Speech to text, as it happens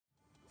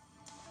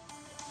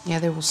Yeah,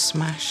 they're all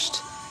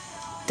smashed.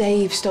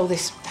 Dave stole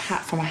this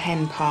hat from a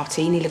hen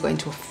party, nearly got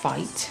into a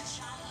fight.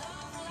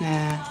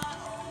 Yeah,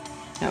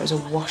 that was a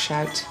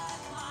washout.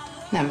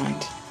 Never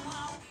mind.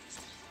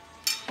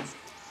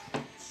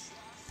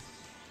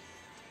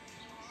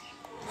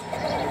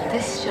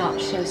 This shot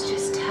shows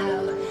just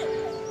how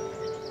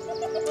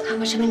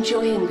much I'm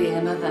enjoying being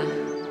a mother.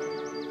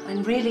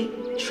 I'm really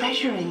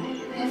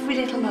treasuring every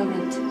little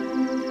moment.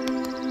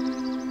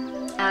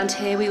 And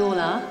here we all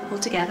are, all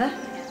together,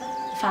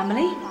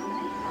 family.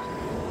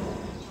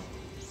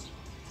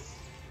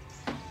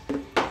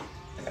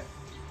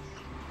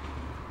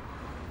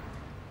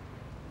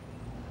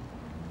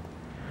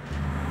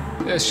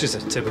 Yeah, it's just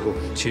a typical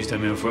Tuesday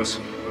meal for us.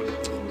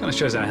 Kind of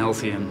shows how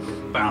healthy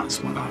and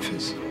balanced my life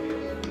is.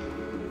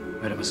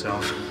 Made it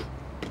myself.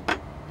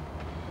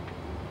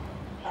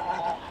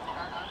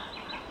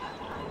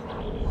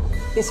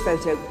 This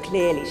photo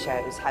clearly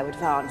shows how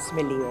advanced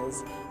Millie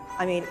is.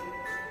 I mean,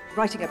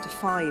 writing up to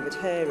 5 at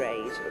her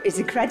age is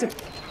incredible.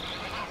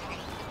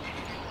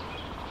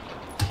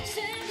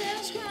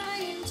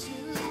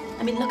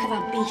 I mean, look at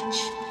that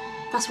beach.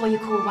 That's what you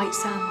call white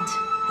sand,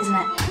 isn't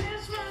it?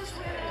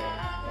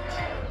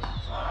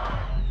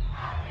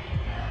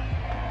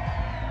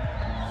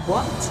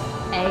 What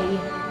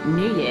a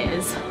New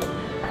Year's.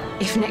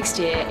 If next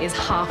year is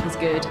half as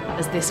good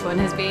as this one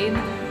has been,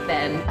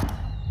 then...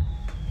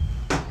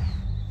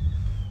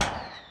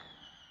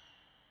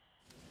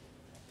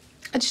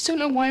 I just don't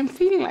know why I'm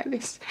feeling like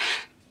this.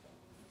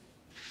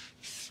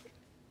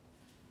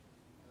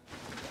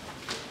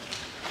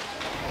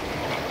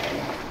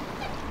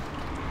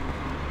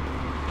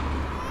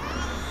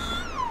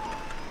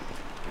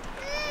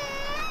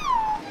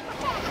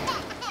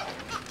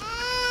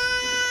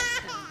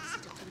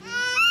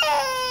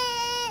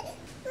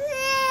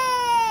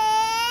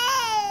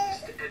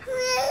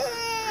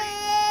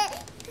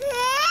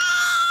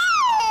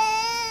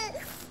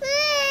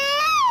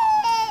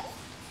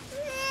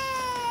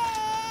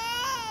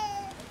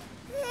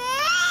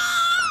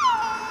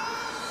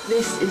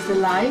 This is the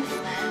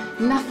life.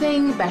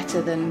 Nothing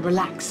better than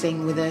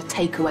relaxing with a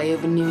takeaway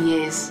over New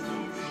Year's.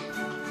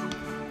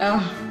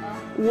 Oh,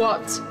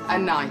 what a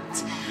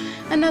night.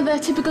 Another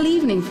typical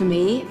evening for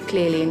me,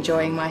 clearly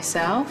enjoying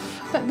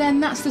myself. But then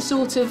that's the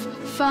sort of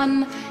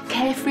fun,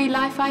 carefree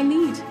life I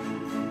lead.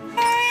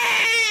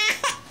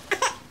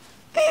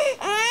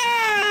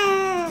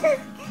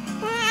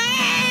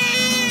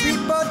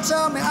 People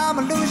tell me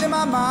I'm losing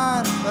my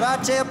mind, but I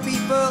tell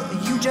people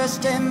you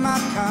just ain't my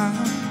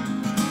kind.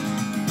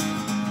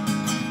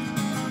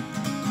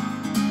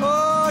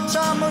 Oh,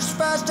 time moves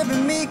faster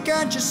than me,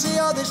 can't you see?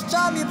 All this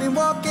time you've been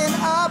walking,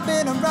 I've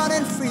been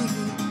running free.